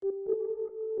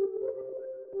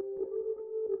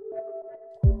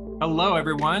Hello,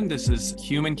 everyone. This is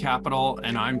Human Capital,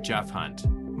 and I'm Jeff Hunt.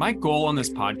 My goal on this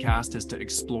podcast is to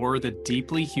explore the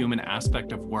deeply human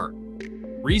aspect of work.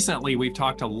 Recently, we've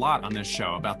talked a lot on this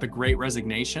show about the Great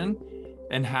Resignation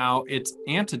and how its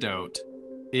antidote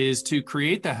is to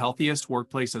create the healthiest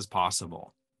workplaces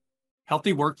possible.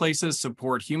 Healthy workplaces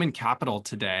support human capital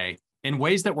today in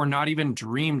ways that were not even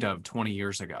dreamed of 20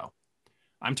 years ago.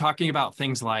 I'm talking about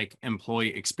things like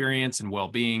employee experience and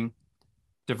well-being,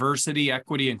 diversity,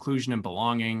 equity, inclusion, and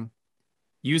belonging,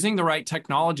 using the right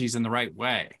technologies in the right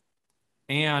way,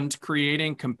 and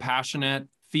creating compassionate,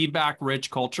 feedback-rich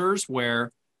cultures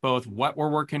where both what we're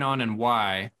working on and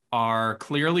why are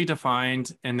clearly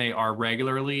defined and they are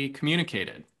regularly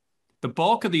communicated. The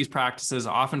bulk of these practices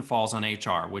often falls on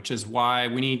HR, which is why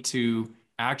we need to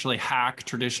actually hack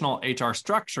traditional HR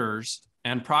structures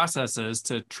and processes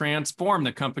to transform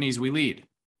the companies we lead.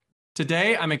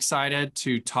 Today, I'm excited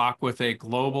to talk with a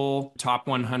global top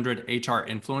 100 HR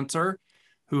influencer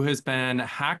who has been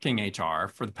hacking HR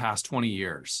for the past 20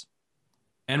 years.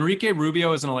 Enrique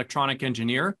Rubio is an electronic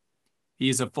engineer.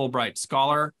 He's a Fulbright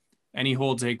scholar, and he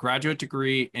holds a graduate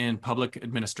degree in public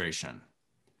administration.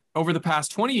 Over the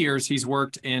past 20 years, he's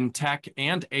worked in tech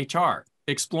and HR,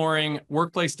 exploring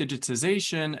workplace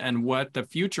digitization and what the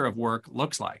future of work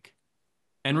looks like.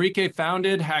 Enrique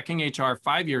founded Hacking HR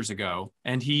 5 years ago,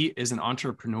 and he is an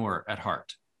entrepreneur at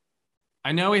heart.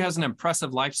 I know he has an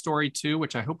impressive life story too,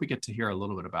 which I hope we get to hear a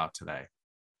little bit about today.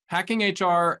 Hacking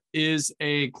HR is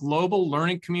a global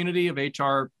learning community of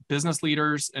HR business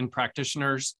leaders and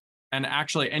practitioners, and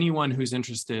actually anyone who's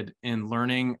interested in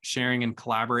learning, sharing, and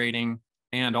collaborating,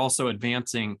 and also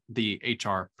advancing the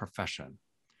HR profession.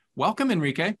 Welcome,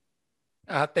 Enrique.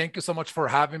 Thank you so much for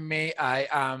having me. I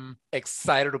am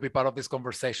excited to be part of this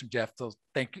conversation, Jeff. So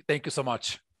thank you so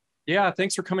much. Yeah,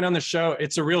 thanks for coming on the show.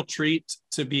 It's a real treat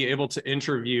to be able to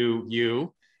interview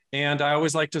you. And I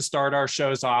always like to start our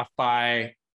shows off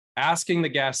by asking the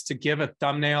guests to give a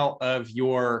thumbnail of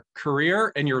your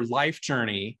career and your life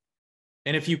journey.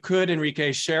 And if you could,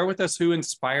 Enrique, share with us who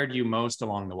inspired you most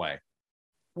along the way.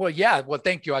 Well,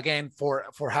 thank you again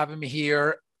for having me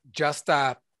here. Just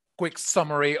a quick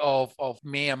summary of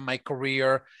me and my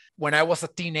career. When I was a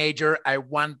teenager, I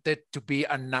wanted to be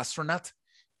an astronaut.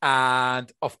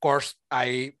 And of course,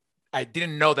 I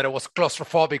didn't know that I was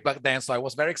claustrophobic back then. So I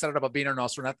was very excited about being an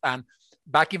astronaut. And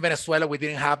back in Venezuela, we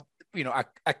didn't have,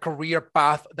 a career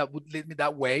path that would lead me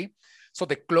that way. So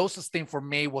the closest thing for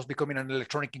me was becoming an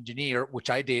electronic engineer,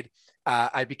 which I did.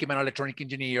 I became an electronic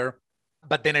engineer.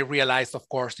 But then I realized, of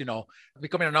course,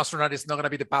 becoming an astronaut is not going to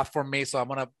be the path for me. So I'm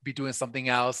going to be doing something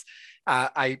else.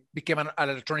 I became an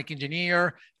electronic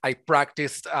engineer. I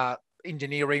practiced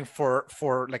engineering for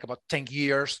like about 10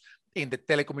 years in the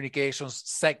telecommunications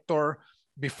sector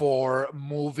before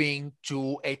moving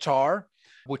to HR,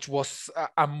 which was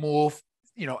a move,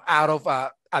 out of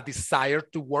a desire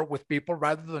to work with people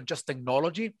rather than just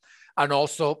technology. And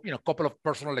also, a couple of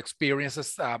personal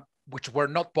experiences which were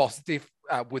not positive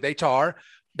with HR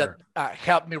that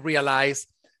helped me realize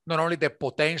not only the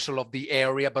potential of the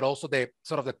area, but also the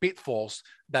sort of the pitfalls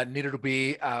that needed to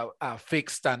be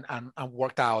fixed and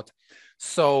worked out.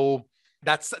 So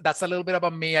that's a little bit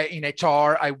about me in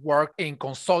HR. I work in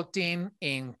consulting,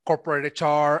 in corporate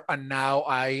HR, and now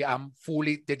I am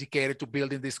fully dedicated to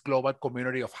building this global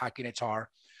community of hacking HR.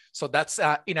 So that's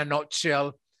in a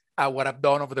nutshell what I've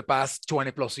done over the past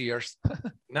 20 plus years.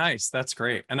 Nice. That's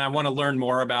great. And I want to learn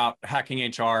more about hacking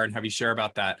HR and have you share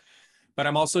about that. But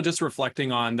I'm also just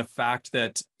reflecting on the fact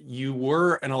that you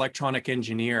were an electronic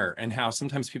engineer and how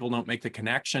sometimes people don't make the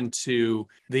connection to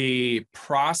the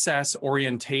process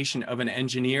orientation of an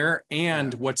engineer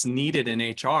and what's needed in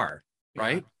HR,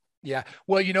 right? Yeah.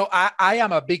 Well, I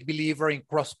am a big believer in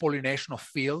cross-pollination of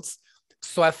fields.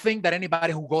 So I think that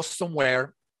anybody who goes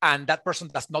somewhere and that person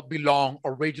does not belong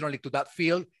originally to that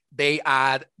field, they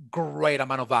add great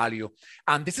amount of value.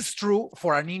 And this is true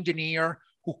for an engineer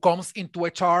who comes into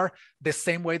HR the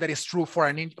same way that is true for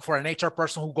an HR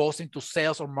person who goes into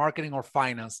sales or marketing or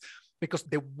finance, because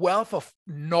the wealth of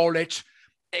knowledge,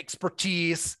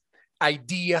 expertise,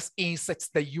 ideas, insights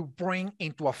that you bring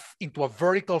into a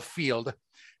vertical field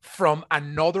from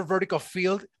another vertical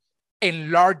field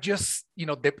enlarges,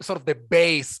 the sort of the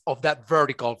base of that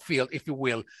vertical field, if you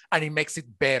will, and it makes it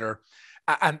better.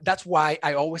 And that's why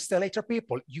I always tell HR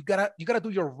people, you gotta do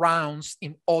your rounds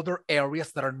in other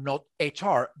areas that are not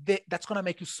HR. That's gonna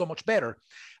make you so much better.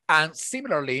 And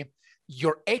similarly,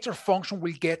 your HR function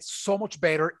will get so much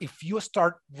better if you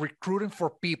start recruiting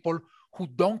for people who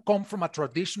don't come from a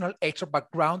traditional HR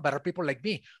background, but are people like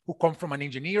me who come from an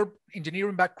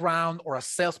engineering background or a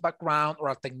sales background or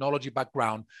a technology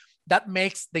background. that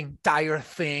makes the entire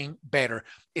thing better.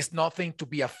 It's nothing to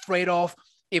be afraid of.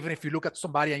 Even if you look at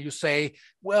somebody and you say,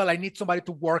 well, I need somebody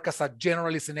to work as a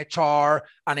generalist in HR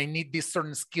and I need these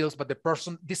certain skills, but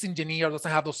this engineer doesn't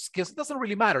have those skills, it doesn't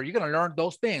really matter. You're going to learn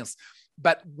those things.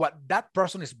 But what that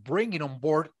person is bringing on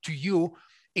board to you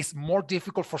is more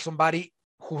difficult for somebody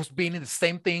who's been in the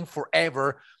same thing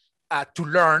forever to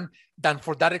learn than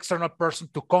for that external person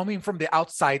to come in from the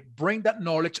outside, bring that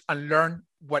knowledge and learn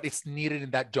what is needed in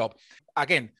that job.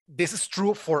 Again, this is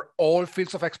true for all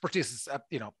fields of expertise.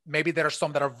 Maybe there are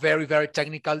some that are very, very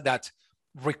technical that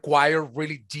require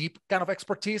really deep kind of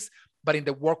expertise. But in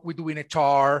the work we do in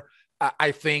HR,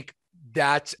 I think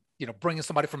that bringing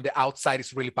somebody from the outside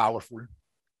is really powerful.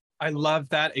 I love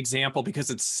that example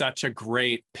because it's such a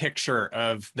great picture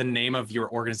of the name of your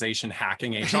organization,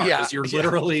 Hacking HR, because you're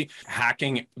literally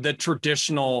hacking the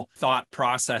traditional thought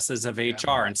processes of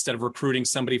HR. Instead of recruiting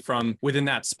somebody from within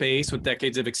that space with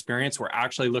decades of experience, we're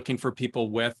actually looking for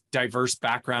people with diverse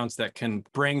backgrounds that can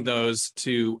bring those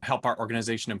to help our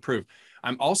organization improve.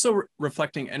 I'm also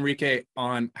reflecting, Enrique,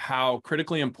 on how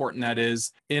critically important that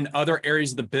is in other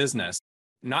areas of the business.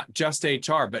 Not just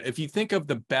HR, but if you think of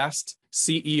the best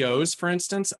CEOs, for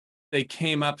instance, they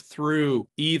came up through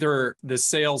either the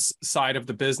sales side of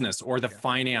the business or the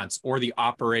finance or the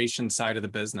operations side of the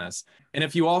business. And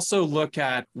if you also look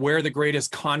at where the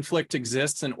greatest conflict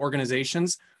exists in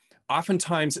organizations,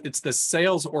 oftentimes it's the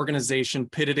sales organization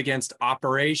pitted against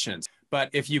operations. But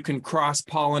if you can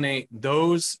cross-pollinate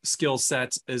those skill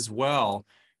sets as well,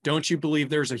 don't you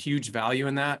believe there's a huge value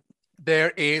in that?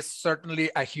 There is certainly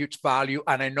a huge value.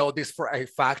 And I know this for a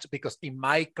fact because in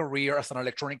my career as an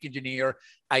electronic engineer,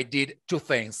 I did two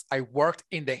things. I worked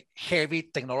in the heavy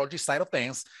technology side of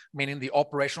things, meaning the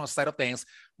operational side of things,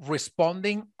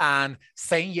 responding and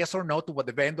saying yes or no to what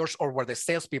the vendors or what the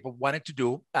salespeople wanted to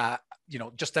do,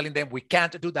 just telling them we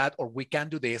can't do that or we can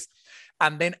do this.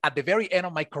 And then at the very end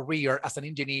of my career as an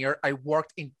engineer, I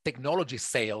worked in technology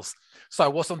sales. So I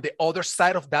was on the other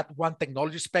side of that one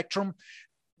technology spectrum,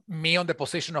 me on the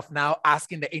position of now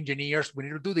asking the engineers, we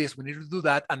need to do this, we need to do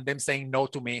that, and them saying no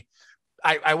to me.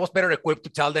 I was better equipped to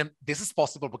tell them this is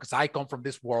possible because I come from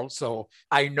this world. So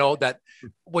I know that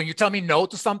when you tell me no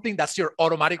to something, that's your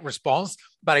automatic response,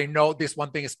 but I know this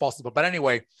one thing is possible. But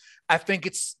anyway, I think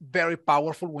it's very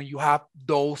powerful when you have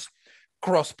those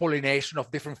cross-pollination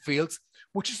of different fields,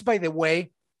 which is, by the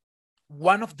way,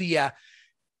 one of the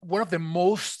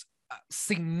most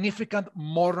significant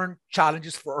modern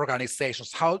challenges for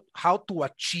organizations, how to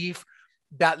achieve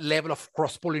that level of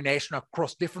cross-pollination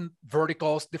across different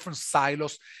verticals, different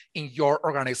silos in your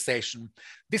organization.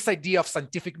 This idea of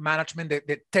scientific management,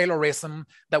 the Taylorism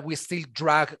that we still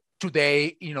drag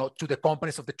today, to the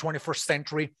companies of the 21st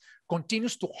century,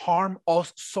 continues to harm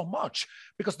us so much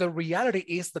because the reality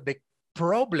is that the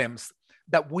problems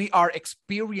that we are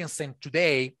experiencing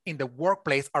today in the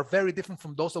workplace are very different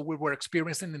from those that we were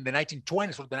experiencing in the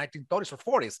 1920s or the 1930s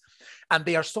or 40s. And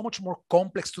they are so much more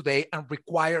complex today and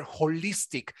require a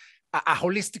holistic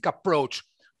approach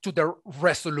to their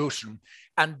resolution.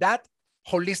 And that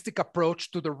holistic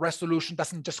approach to the resolution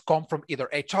doesn't just come from either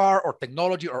HR or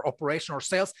technology or operation or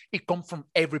sales, it comes from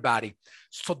everybody.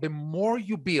 So the more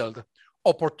you build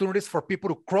opportunities for people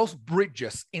to cross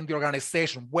bridges in the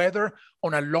organization, whether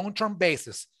on a long-term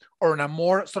basis or on a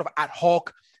more sort of ad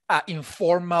hoc,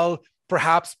 informal,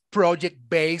 perhaps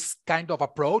project-based kind of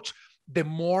approach, the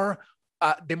more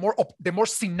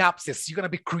synapses you're going to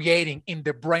be creating in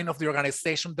the brain of the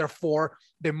organization. Therefore,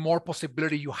 the more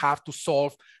possibility you have to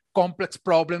solve complex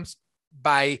problems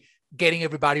by getting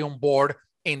everybody on board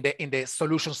in the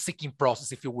solution-seeking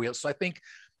process, if you will. So I think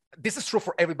this is true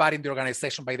for everybody in the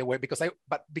organization, by the way,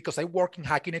 because I work in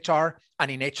Hacking HR, and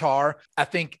in HR, I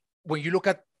think when you look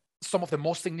at some of the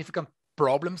most significant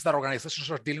problems that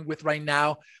organizations are dealing with right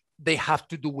now, they have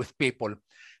to do with people.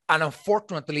 And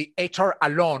unfortunately, HR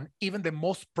alone, even the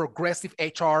most progressive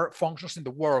HR functions in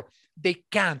the world, they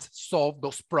can't solve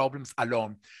those problems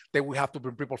alone. They will have to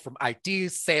bring people from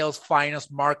IT, sales,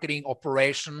 finance, marketing,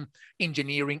 operation,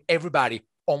 engineering, everybody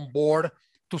on board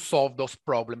to solve those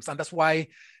problems. And that's why,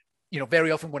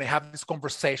 very often when I have these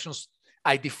conversations,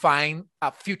 I define a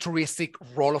futuristic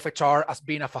role of HR as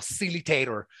being a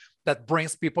facilitator that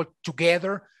brings people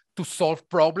together to solve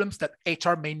problems that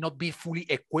HR may not be fully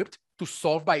equipped to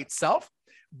solve by itself,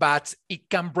 but it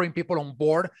can bring people on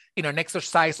board in an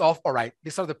exercise of, all right,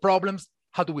 these are the problems.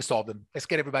 How do we solve them? Let's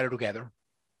get everybody together.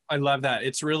 I love that.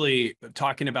 It's really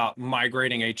talking about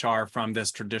migrating HR from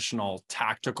this traditional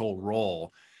tactical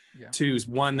role to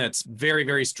one that's very,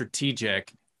 very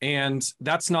strategic. And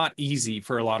that's not easy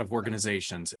for a lot of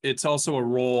organizations. It's also a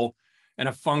role, and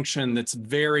a function that's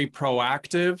very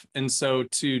proactive. And so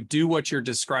to do what you're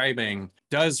describing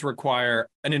does require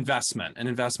an investment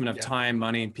of time,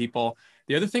 money, and people.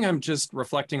 The other thing I'm just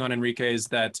reflecting on, Enrique, is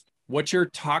that what you're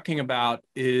talking about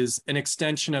is an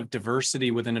extension of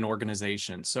diversity within an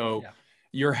organization. So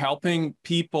you're helping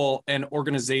people and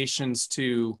organizations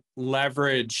to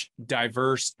leverage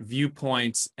diverse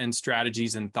viewpoints and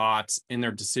strategies and thoughts in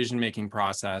their decision-making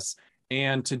process.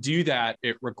 And to do that,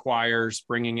 it requires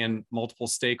bringing in multiple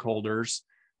stakeholders,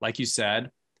 like you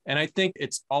said. And I think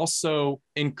it's also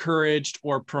encouraged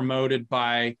or promoted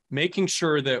by making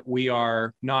sure that we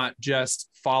are not just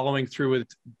following through with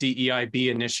DEIB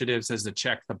initiatives as a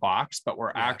check the box, but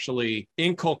we're actually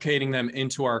inculcating them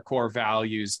into our core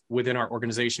values within our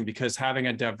organization, because having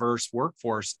a diverse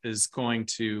workforce is going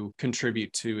to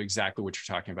contribute to exactly what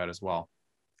you're talking about as well.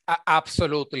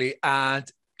 Absolutely. And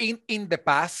in the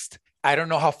past, I don't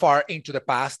know how far into the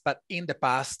past, but in the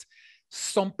past,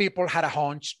 some people had a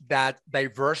hunch that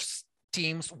diverse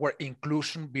teams where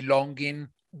inclusion, belonging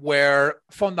were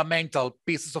fundamental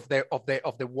pieces of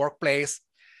the workplace.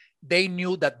 They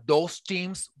knew that those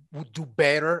teams would do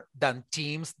better than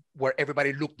teams where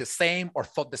everybody looked the same or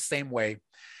thought the same way.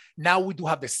 Now we do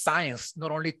have the science not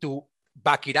only to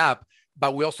back it up,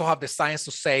 but we also have the science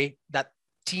to say that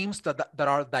teams that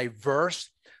are diverse,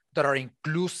 that are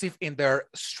inclusive in their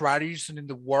strategies and in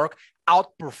the work,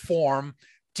 outperform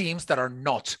teams that are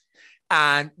not.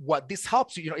 And what this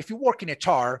helps you, if you work in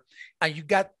HR and you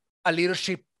got a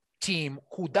leadership team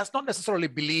who does not necessarily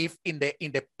believe in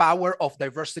the power of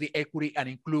diversity, equity, and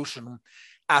inclusion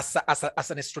as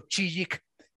a strategic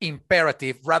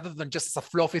imperative, rather than just as a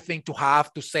fluffy thing to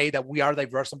have to say that we are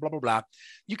diverse and blah, blah, blah,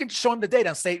 you can show them the data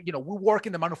and say, we work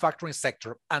in the manufacturing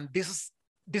sector, and this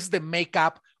is the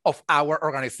makeup of our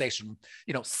organization.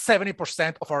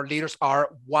 70% of our leaders are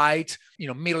white,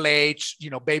 middle-aged,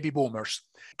 baby boomers.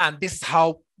 And this is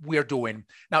how we're doing.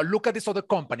 Now look at this other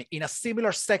company in a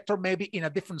similar sector, maybe in a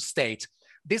different state.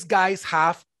 These guys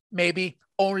have maybe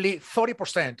only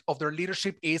 30% of their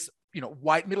leadership is,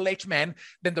 white middle-aged men.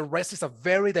 Then the rest is a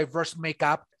very diverse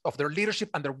makeup of their leadership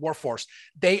and their workforce.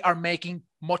 They are making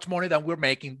much money than we're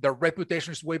making. Their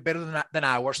reputation is way better than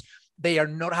ours. They are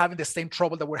not having the same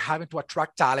trouble that we're having to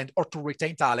attract talent or to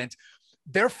retain talent.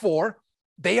 Therefore,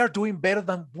 they are doing better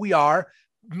than we are,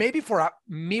 maybe for a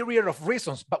myriad of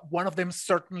reasons, but one of them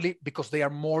certainly because they are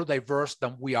more diverse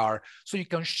than we are. So you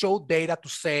can show data to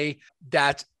say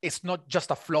that it's not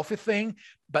just a fluffy thing,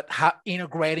 but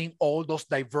integrating all those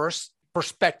diverse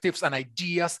perspectives and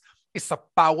ideas is a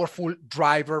powerful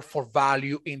driver for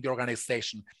value in the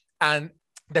organization. And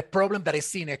the problem that I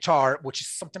see in HR, which is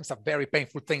sometimes a very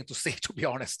painful thing to see, to be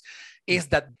honest, is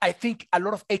that I think a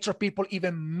lot of HR people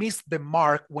even miss the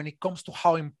mark when it comes to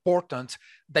how important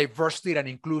diversity and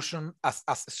inclusion as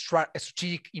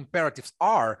strategic imperatives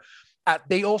are.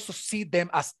 They also see them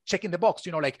as checking the box,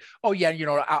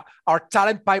 our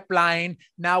talent pipeline,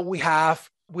 now we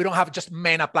don't have just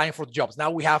men applying for jobs.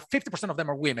 Now we have 50% of them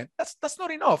are women. That's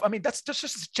not enough. I mean, that's just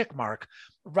a check mark,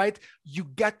 right? You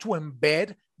get to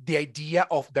embed the idea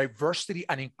of diversity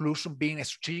and inclusion being a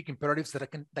strategic imperatives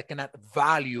that can add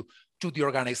value to the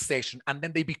organization. And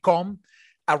then they become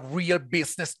a real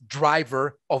business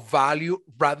driver of value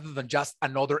rather than just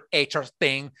another HR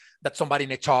thing that somebody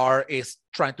in HR is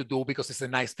trying to do because it's a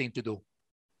nice thing to do.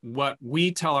 What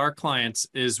we tell our clients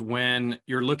is when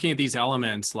you're looking at these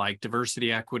elements like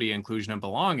diversity, equity, inclusion, and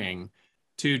belonging,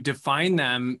 to define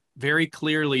them very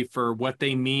clearly for what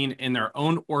they mean in their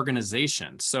own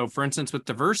organization. So for instance, with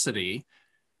diversity,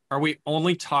 are we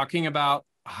only talking about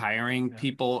hiring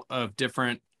people of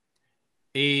different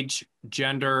age,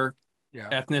 gender,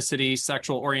 ethnicity,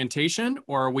 sexual orientation?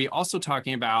 Or are we also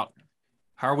talking about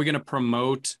how are we going to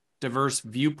promote diverse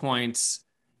viewpoints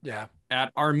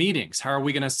at our meetings? How are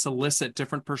we going to solicit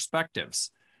different perspectives?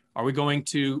 Are we going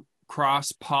to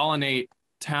cross-pollinate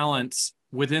talents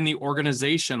within the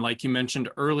organization, like you mentioned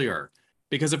earlier?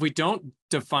 Because if we don't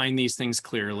define these things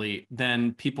clearly,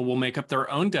 then people will make up their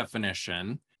own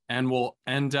definition and will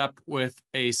end up with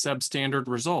a substandard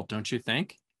result, don't you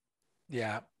think?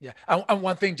 Yeah. And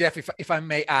one thing, Jeff, if I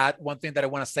may add, one thing that I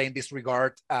want to say in this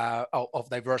regard of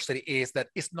diversity is that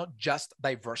it's not just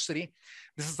diversity.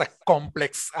 This is a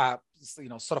complex,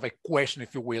 sort of a question,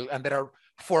 if you will. And there are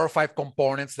 4 or 5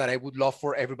 components that I would love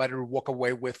for everybody to walk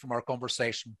away with from our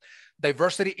conversation.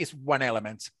 Diversity is one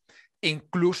element.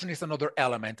 Inclusion is another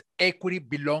element. Equity,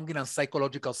 belonging, and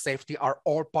psychological safety are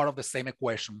all part of the same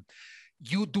equation.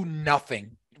 You do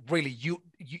nothing, really. You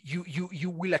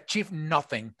will achieve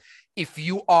nothing if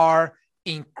you are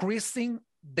increasing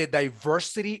the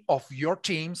diversity of your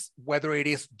teams, whether it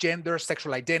is gender,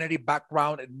 sexual identity,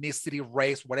 background, ethnicity,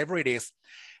 race, whatever it is.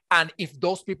 And if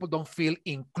those people don't feel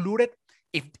included,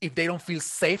 if they don't feel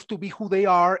safe to be who they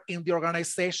are in the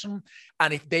organization,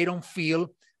 and if they don't feel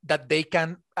that they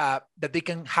can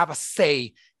have a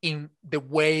say in the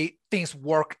way things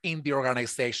work in the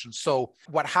organization. So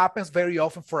what happens very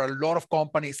often for a lot of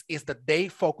companies is that they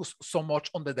focus so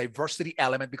much on the diversity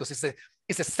element because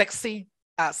it's a sexy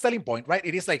selling point, right?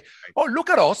 It is like, oh, look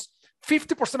at us.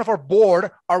 50% of our board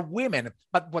are women,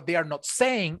 but what they are not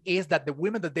saying is that the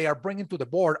women that they are bringing to the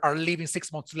board are leaving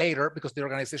 6 months later because the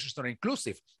organization is not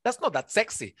inclusive. That's not that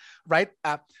sexy, right?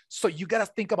 So you got to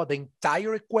think about the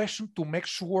entire equation to make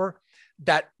sure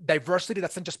that diversity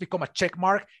doesn't just become a check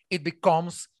mark, it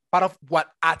becomes part of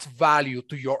what adds value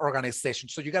to your organization.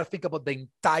 So you got to think about the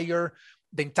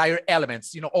entire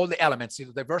elements, all the elements,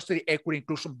 diversity, equity,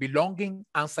 inclusion, belonging,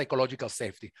 and psychological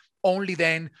safety. Only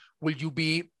then will you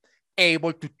be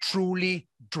able to truly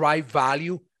drive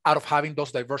value out of having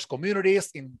those diverse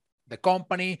communities in the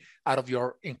company, out of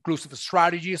your inclusive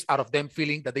strategies, out of them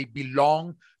feeling that they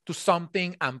belong to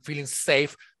something and feeling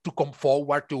safe to come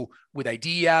forward with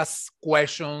ideas,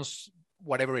 questions,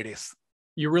 whatever it is.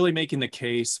 You're really making the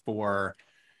case for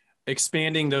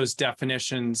expanding those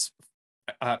definitions,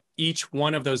 each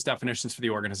one of those definitions for the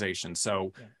organization.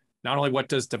 So not only what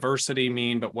does diversity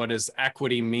mean, but what does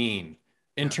equity mean?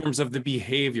 In terms of the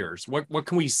behaviors, what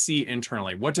can we see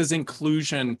internally? What does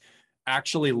inclusion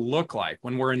actually look like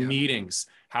when we're in meetings?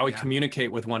 How we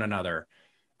communicate with one another?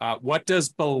 What does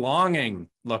belonging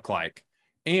look like?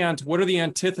 And what are the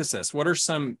antithesis? What are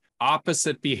some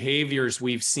opposite behaviors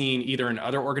we've seen either in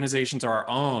other organizations or our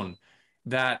own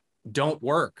that don't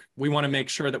work? We want to make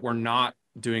sure that we're not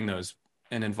doing those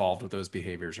and involved with those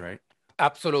behaviors, right?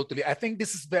 Absolutely. I think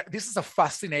this is a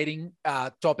fascinating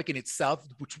topic in itself,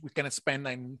 which we can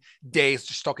spend days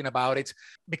just talking about it,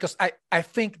 because I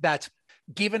think that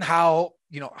given how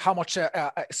much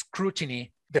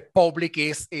scrutiny the public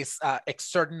is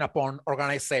exerting upon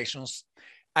organizations,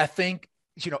 I think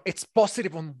it's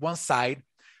positive on one side,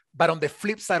 but on the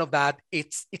flip side of that,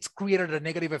 it's created a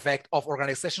negative effect of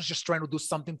organizations just trying to do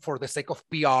something for the sake of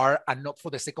PR and not for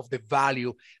the sake of the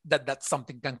value that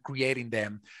something can create in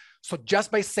them. So just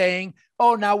by saying,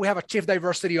 oh, now we have a chief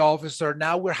diversity officer,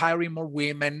 now we're hiring more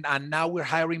women, and now we're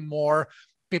hiring more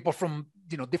people from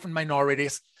different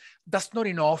minorities, that's not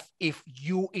enough if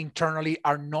you internally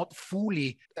are not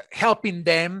fully helping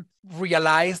them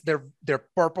realize their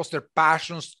purpose, their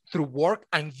passions through work,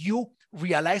 and you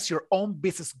realize your own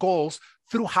business goals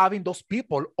through having those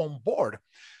people on board.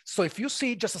 So if you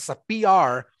see it just as a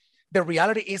PR, the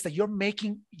reality is that you're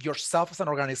making yourself as an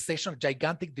organization a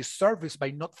gigantic disservice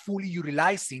by not fully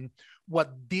utilizing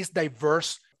what this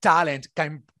diverse talent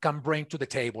can bring to the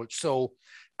table. So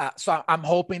I'm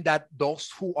hoping that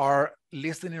those who are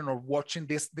listening or watching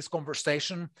this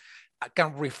conversation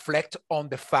can reflect on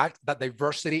the fact that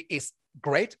diversity is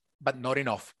great, but not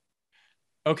enough.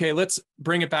 Okay, let's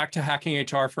bring it back to Hacking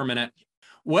HR for a minute.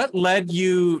 What led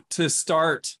you to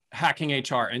start Hacking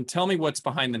HR? And tell me what's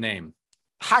behind the name.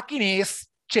 Hacking is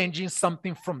changing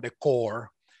something from the core.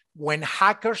 When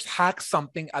hackers hack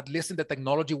something, at least in the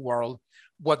technology world,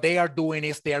 what they are doing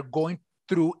is they are going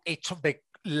through each of the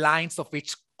lines of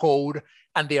each code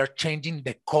and they are changing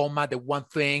the comma, the one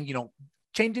thing,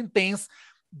 changing things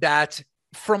that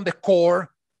from the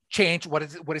core change what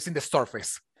is in the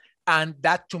surface. And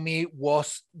that to me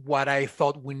was what I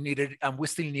thought we needed, and we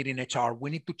still need in HR. We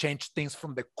need to change things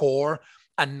from the core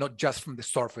and not just from the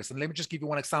surface. And let me just give you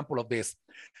one example of this.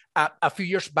 A few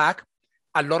years back,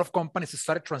 a lot of companies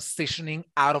started transitioning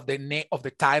out of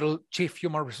the title Chief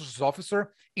Human Resources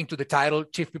Officer into the title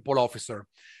Chief People Officer.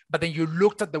 But then you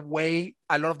looked at the way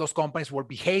a lot of those companies were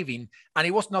behaving, and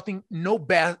it was no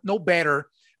better,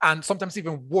 and sometimes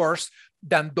even worse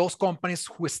than those companies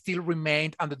who still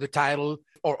remained under the title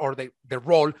or the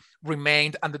role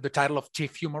remained under the title of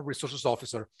Chief Human Resources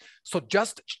Officer. So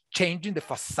just changing the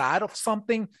facade of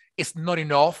something is not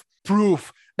enough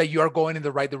proof that you are going in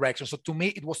the right direction. So to me,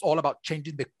 it was all about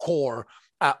changing the core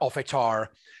of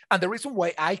HR. And the reason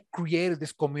why I created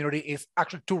this community is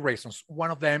actually two reasons.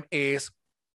 One of them is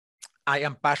I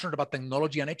am passionate about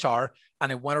technology and HR,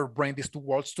 and I want to bring these two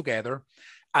worlds together.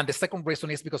 And the second reason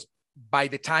is because by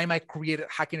the time I created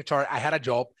Hacking HR, I had a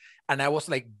job and I was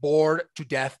like bored to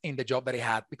death in the job that I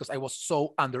had because I was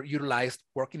so underutilized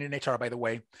working in HR, by the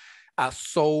way,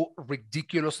 so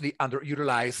ridiculously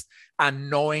underutilized, and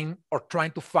knowing or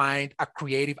trying to find a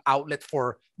creative outlet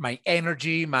for my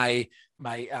energy, my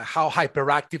how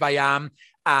hyperactive I am.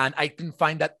 And I couldn't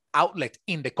find that outlet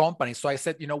in the company. So I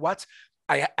said, you know what?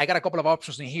 I got a couple of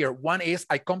options in here. One is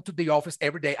I come to the office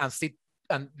every day and sit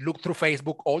and look through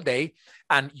Facebook all day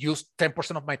and use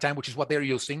 10% of my time, which is what they're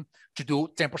using to do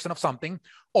 10% of something,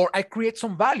 or I create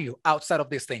some value outside of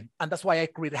this thing. And that's why I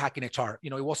created Hacking HR. You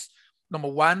know, it was number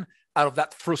one, out of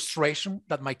that frustration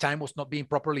that my time was not being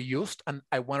properly used and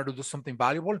I wanted to do something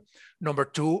valuable. Number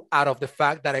two, out of the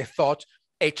fact that I thought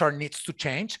HR needs to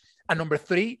change. And number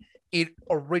three, it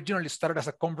originally started as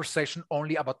a conversation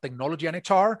only about technology and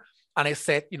HR. And I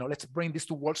said, you know, let's bring these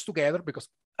two worlds together because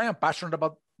I am passionate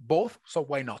about both. So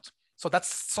why not? So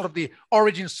that's sort of the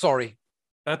origin story.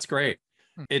 That's great.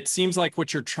 It seems like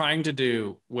what you're trying to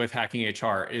do with Hacking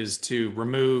HR is to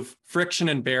remove friction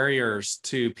and barriers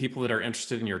to people that are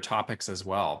interested in your topics as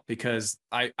well. Because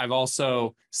I've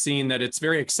also seen that it's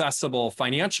very accessible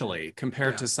financially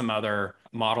compared to some other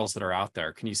models that are out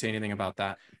there. Can you say anything about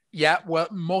that? Yeah, well,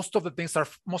 most of the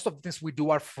things we do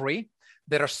are free.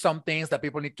 There are some things that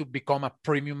people need to become a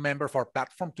premium member for our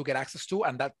platform to get access to,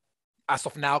 and that, as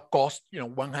of now, costs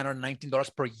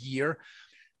 $119 per year.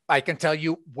 I can tell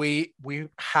you, we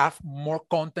have more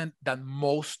content than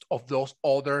most of those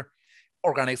other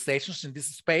organizations in this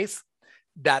space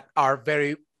that are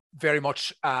very, very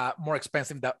much more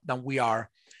expensive than we are.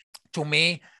 To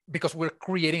me, because we're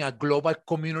creating a global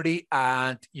community,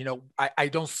 and I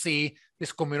don't see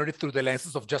this community through the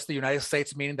lenses of just the United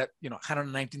States, meaning that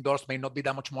 $119 may not be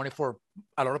that much money for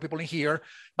a lot of people in here,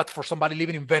 but for somebody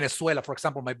living in Venezuela, for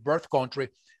example, my birth country,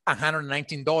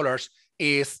 $119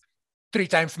 is 3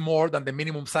 times more than the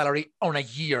minimum salary on a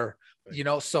year.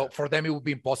 So for them, it would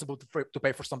be impossible to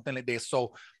pay for something like this.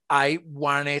 So I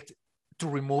wanted to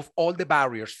remove all the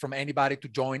barriers from anybody to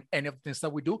join any of the things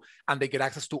that we do, and they get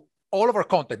access to all of our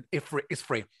content. It's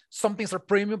free. Some things are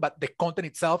premium, but the content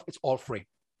itself, it's all free.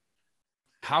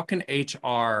 How can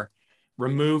HR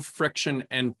remove friction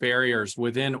and barriers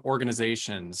within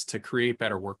organizations to create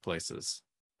better workplaces?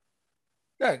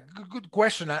 Yeah, good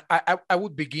question. I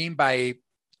would begin by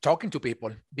talking to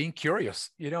people, being curious,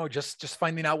 just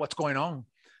finding out what's going on.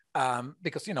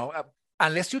 Because,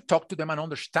 unless you talk to them and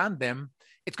understand them,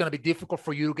 it's going to be difficult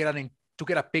for you to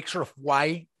get a picture of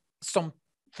why some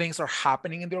things are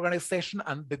happening in the organization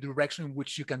and the direction in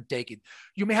which you can take it.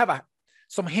 You may have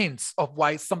some hints of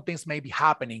why some things may be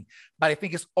happening, but I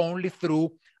think it's only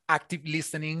through active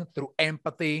listening, through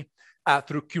empathy,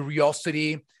 through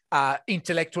curiosity,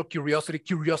 intellectual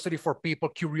curiosity for people,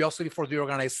 curiosity for the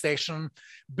organization,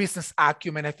 business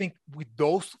acumen. I think with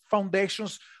those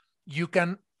foundations, you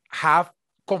can have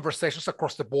conversations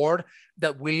across the board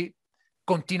that will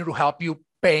continue to help you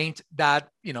paint that,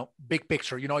 big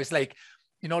picture. It's like,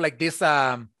 like this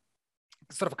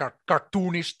sort of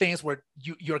cartoonish things where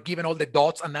you're given all the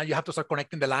dots and now you have to start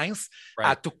connecting the lines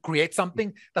to create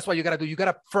something. That's what you got to do. You got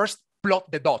to first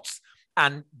plot the dots,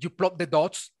 and you plot the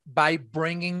dots by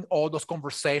bringing all those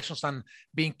conversations and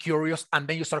being curious. And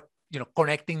then you start,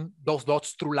 connecting those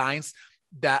dots through lines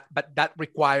but that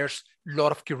requires a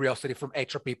lot of curiosity from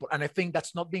HR people. And I think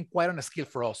that's not been quite a skill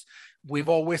for us. We've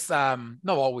always, not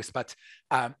always, but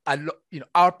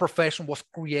our profession was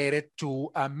created to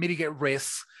mitigate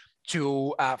risks,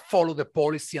 to follow the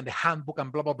policy and the handbook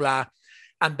and blah, blah, blah.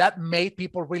 And that made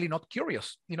people really not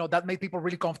curious. That made people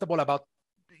really comfortable about,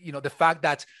 the fact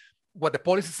that what the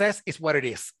policy says is what it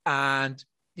is. And,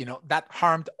 that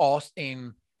harmed us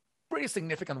in pretty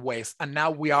significant ways. And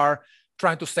now we are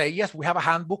trying to say, yes, we have a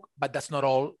handbook, but that's not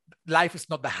all. Life is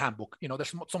not the handbook.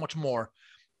 There's so much more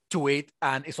to it.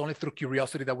 And it's only through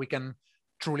curiosity that we can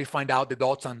truly find out the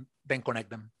dots and then connect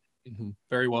them. Mm-hmm.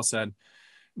 Very well said.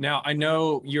 Now, I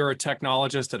know you're a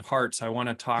technologist at heart, so I want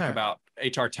to talk about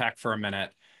HR tech for a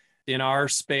minute. In our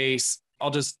space,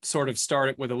 I'll just sort of start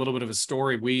it with a little bit of a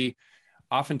story. We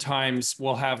oftentimes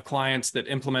will have clients that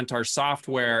implement our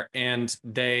software, and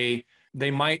they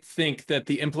might think that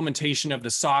the implementation of the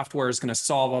software is going to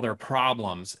solve all their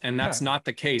problems. And that's not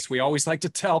the case. We always like to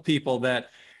tell people that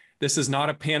this is not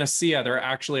a panacea. There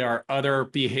actually are other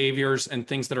behaviors and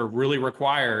things that are really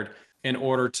required in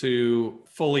order to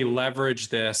fully leverage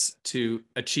this to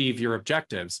achieve your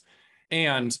objectives.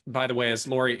 And by the way, as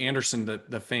Laurie Anderson,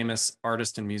 the famous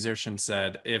artist and musician,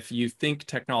 said, if you think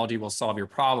technology will solve your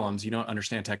problems, you don't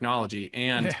understand technology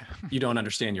and you don't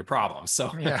understand your problems. So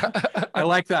I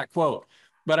like that quote.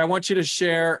 But I want you to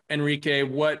share, Enrique,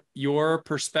 what your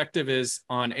perspective is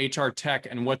on HR tech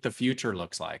and what the future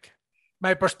looks like.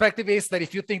 My perspective is that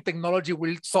if you think technology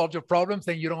will solve your problems,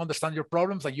 then you don't understand your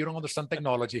problems and you don't understand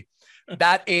technology.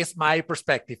 That is my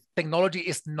perspective. Technology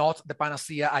is not the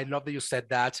panacea. I love that you said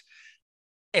that,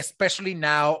 especially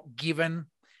now, given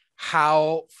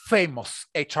how famous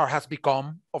HR has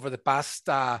become over the past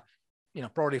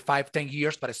probably 5, 10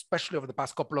 years, but especially over the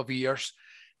past couple of years.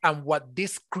 And what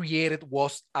this created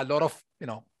was a lot of,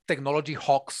 technology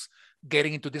hawks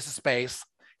getting into this space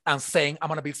and saying, I'm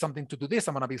going to build something to do this,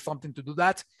 I'm going to build something to do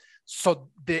that. So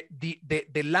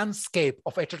the landscape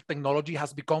of HR technology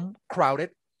has become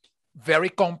crowded, very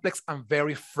complex, and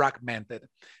very fragmented,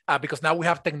 because now we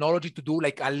have technology to do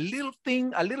like a little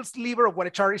thing, a little sliver of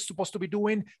what HR is supposed to be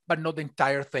doing, but not the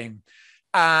entire thing.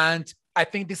 And I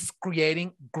think this is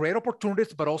creating great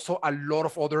opportunities, but also a lot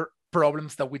of other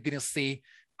problems that we didn't see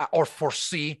or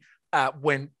foresee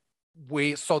when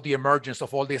we saw the emergence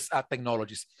of all these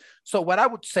technologies. So what I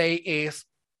would say is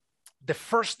the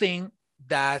first thing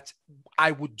that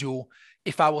I would do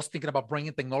if I was thinking about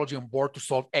bringing technology on board to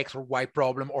solve X or Y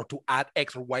problem or to add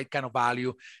X or Y kind of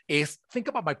value is think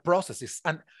about my processes.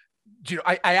 And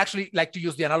I actually like to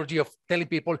use the analogy of telling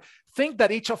people, think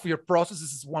that each of your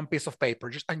processes is one piece of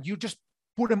paper, and you just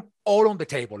put them all on the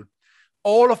table.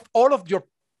 All of your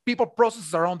people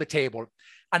processes are on the table.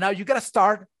 And now you got to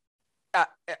start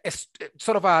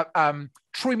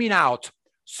trimming out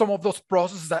some of those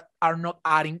processes that are not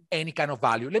adding any kind of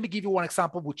value. Let me give you one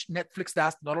example, which Netflix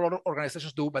does, not a lot of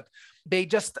organizations do, but they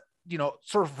just,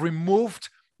 sort of removed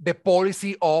the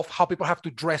policy of how people have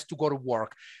to dress to go to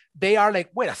work. They are like,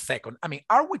 wait a second. I mean,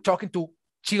 are we talking to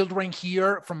children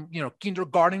here from,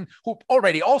 kindergarten who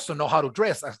already also know how to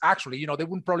dress? Actually, they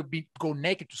wouldn't probably go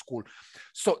naked to school.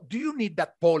 So do you need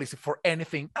that policy for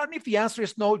anything? And if the answer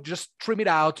is no, just trim it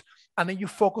out. And then you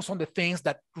focus on the things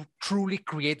that truly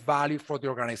create value for the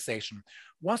organization.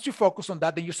 Once you focus on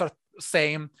that, then you start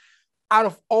saying, out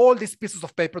of all these pieces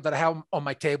of paper that I have on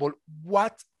my table,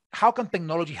 how can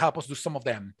technology help us do some of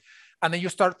them? And then you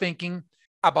start thinking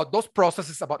about those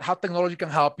processes, about how technology can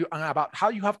help you, and about how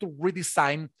you have to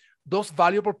redesign those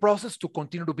valuable processes to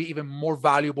continue to be even more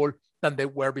valuable than they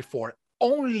were before.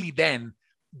 Only then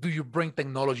do you bring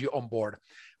technology on board.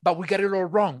 But we get it all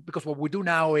wrong, because what we do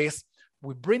now is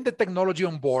we bring the technology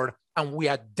on board and we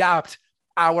adapt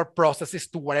our processes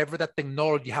to whatever that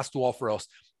technology has to offer us.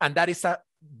 And that is a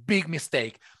big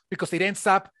mistake, because it ends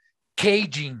up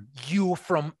caging you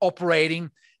from operating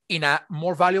in a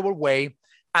more valuable way.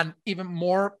 And even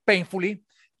more painfully,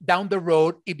 down the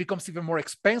road, it becomes even more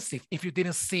expensive if you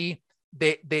didn't see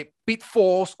the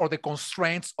pitfalls or the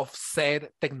constraints of said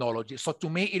technology. So to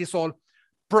me, it is all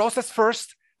process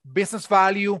first, business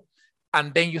value,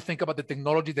 and then you think about the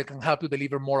technology that can help you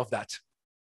deliver more of that.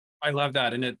 I love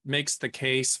that. And it makes the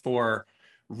case for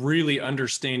really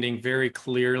understanding very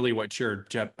clearly what your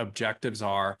objectives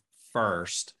are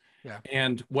first. Yeah.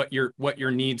 And what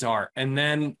your needs are, and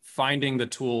then finding the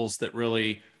tools that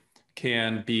really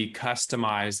can be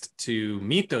customized to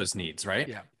meet those needs, right?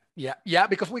 Yeah.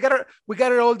 Because we got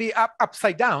it all the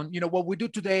upside down. What we do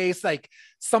today is like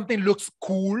something looks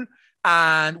cool,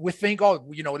 and we think,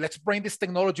 let's bring this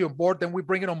technology on board. Then we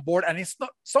bring it on board, and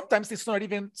sometimes it's not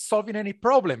even solving any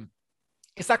problem.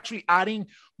 It's actually adding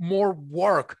more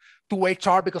work to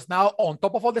HR, because now on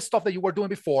top of all the stuff that you were doing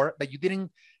before that you didn't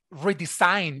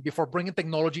redesign before bringing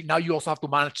technology, now you also have to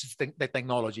manage the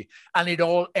technology, and it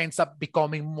all ends up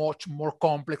becoming much more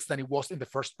complex than it was in the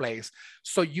first place.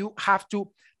 So you have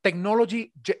to the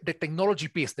technology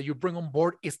piece that you bring on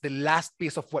board is the last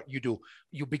piece of what you do.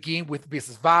 You begin with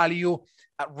business value,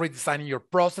 redesigning your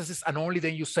processes, and only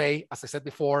then you say, as I said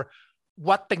before,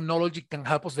 what technology can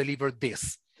help us deliver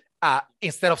this,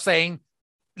 instead of saying,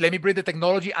 let me bring the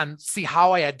technology and see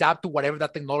how I adapt to whatever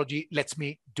that technology lets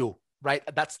me do. Right?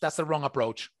 That's the wrong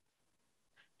approach.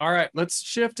 All right, let's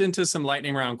shift into some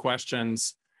lightning round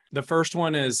questions. The first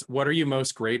one is, what are you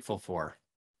most grateful for?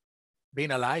 Being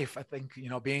alive. I think,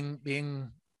 being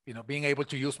able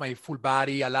to use my full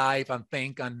body alive and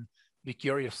think and be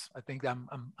curious. I think I'm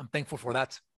thankful for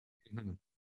that. Mm-hmm.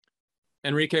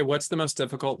 Enrique, what's the most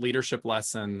difficult leadership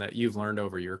lesson that you've learned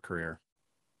over your career?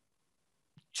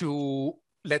 To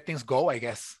let things go, I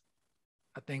guess.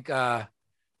 I think,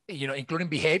 including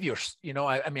behaviors.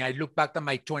 I look back at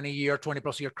my 20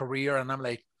 plus year career, and I'm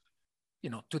like,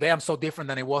 today I'm so different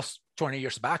than it was 20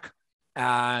 years back,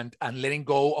 and letting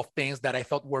go of things that I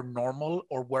thought were normal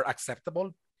or were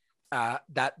acceptable.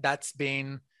 That's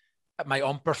been my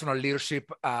own personal leadership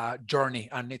journey.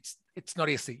 And it's not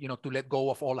easy, to let go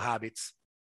of all habits.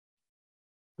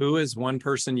 Who is one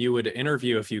person you would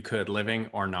interview if you could, living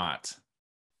or not?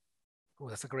 Oh,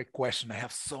 that's a great question. I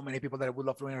have so many people that I would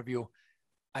love to interview.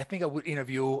 I think I would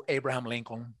interview Abraham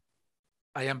Lincoln.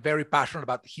 I am very passionate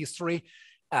about history.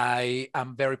 I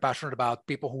am very passionate about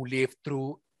people who lived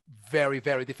through very,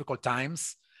 very difficult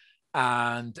times.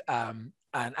 And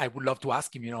I would love to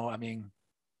ask him,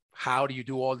 how do you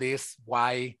do all this?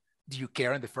 Why do you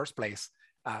care in the first place?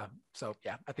 So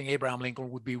yeah, I think Abraham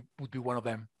Lincoln would be one of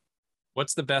them.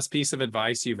 What's the best piece of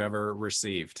advice you've ever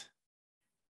received?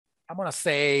 I'm gonna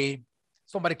say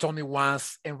somebody told me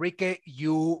once, Enrique,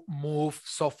 you move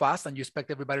so fast and you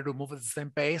expect everybody to move at the same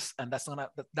pace, and that's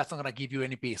not gonna give you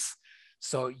any peace.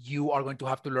 So you are going to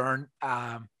have to learn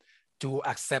to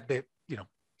accept the,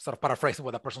 sort of paraphrasing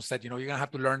what that person said. You're gonna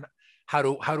have to learn how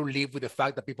to live with the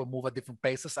fact that people move at different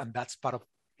paces, and that's part of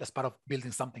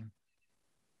building something.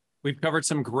 We've covered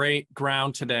some great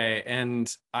ground today,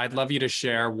 and I'd love you to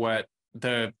share what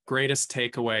the greatest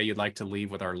takeaway you'd like to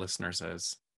leave with our listeners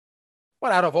is.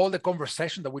 Well, out of all the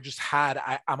conversation that we just had,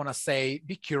 I'm going to say,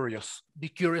 be curious. Be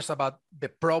curious about the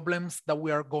problems that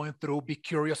we are going through. Be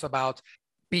curious about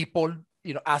people,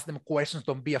 ask them questions.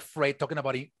 Don't be afraid. Talking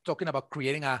about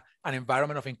creating an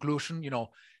environment of inclusion,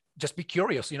 just be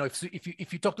curious.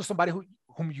 If you talk to somebody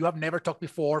whom you have never talked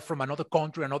before, from another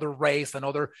country, another race,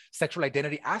 another sexual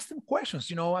identity, ask them questions.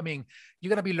 You're going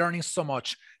to be learning so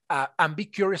much, and be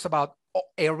curious about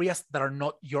areas that are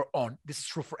not your own. This is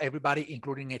true for everybody,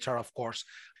 including HR, of course.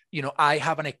 I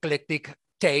have an eclectic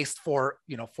taste for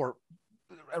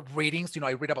readings.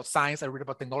 I read about science, I read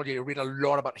about technology, I read a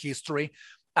lot about history.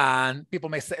 And people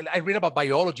may say, I read about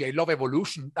biology, I love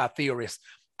evolution theories.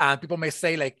 And people may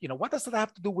say, like, what does that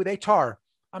have to do with HR?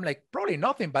 I'm like, probably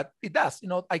nothing, but it does.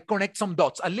 I connect some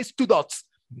dots, at least 2 dots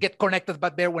get connected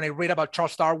back there when I read about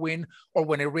Charles Darwin or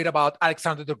when I read about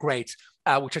Alexander the Great,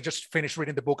 which I just finished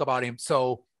reading the book about him.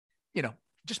 So,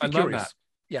 just be curious. That.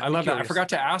 Yeah, I love that. I forgot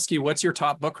to ask you, what's your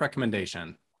top book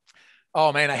recommendation?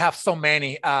 Oh man, I have so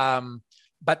many.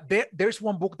 But there's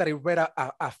one book that I read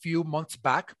a few months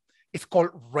back. It's called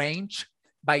Range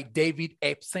by David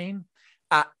Epstein.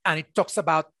 And it talks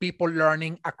about people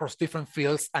learning across different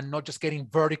fields and not just getting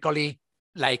vertically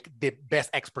like the best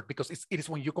expert, because it is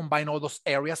when you combine all those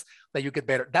areas that you get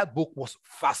better. That book was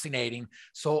fascinating.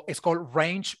 So it's called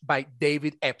Range by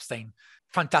David Epstein.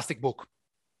 Fantastic book.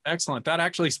 Excellent. That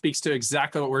actually speaks to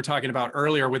exactly what we were talking about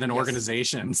earlier within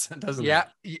organizations, doesn't it?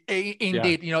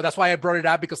 Indeed. Yeah. That's why I brought it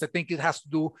up, because I think it has to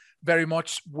do very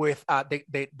much with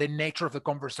the nature of the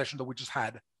conversation that we just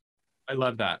had. I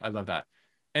love that.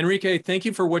 Enrique, thank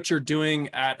you for what you're doing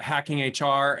at Hacking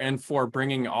HR and for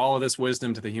bringing all of this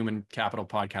wisdom to the Human Capital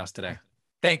Podcast today.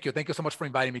 Thank you. Thank you so much for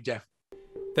inviting me, Jeff.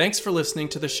 Thanks for listening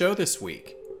to the show this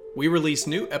week. We release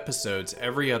new episodes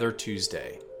every other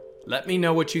Tuesday. Let me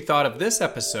know what you thought of this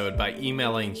episode by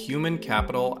emailing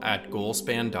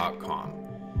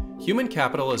humancapital@goalspan.com. Human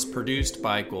Capital is produced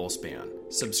by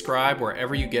Goalspan. Subscribe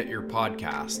wherever you get your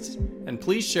podcasts. And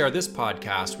please share this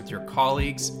podcast with your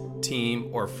colleagues, team,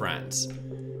 or friends.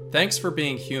 Thanks for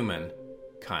being human,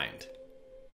 kind.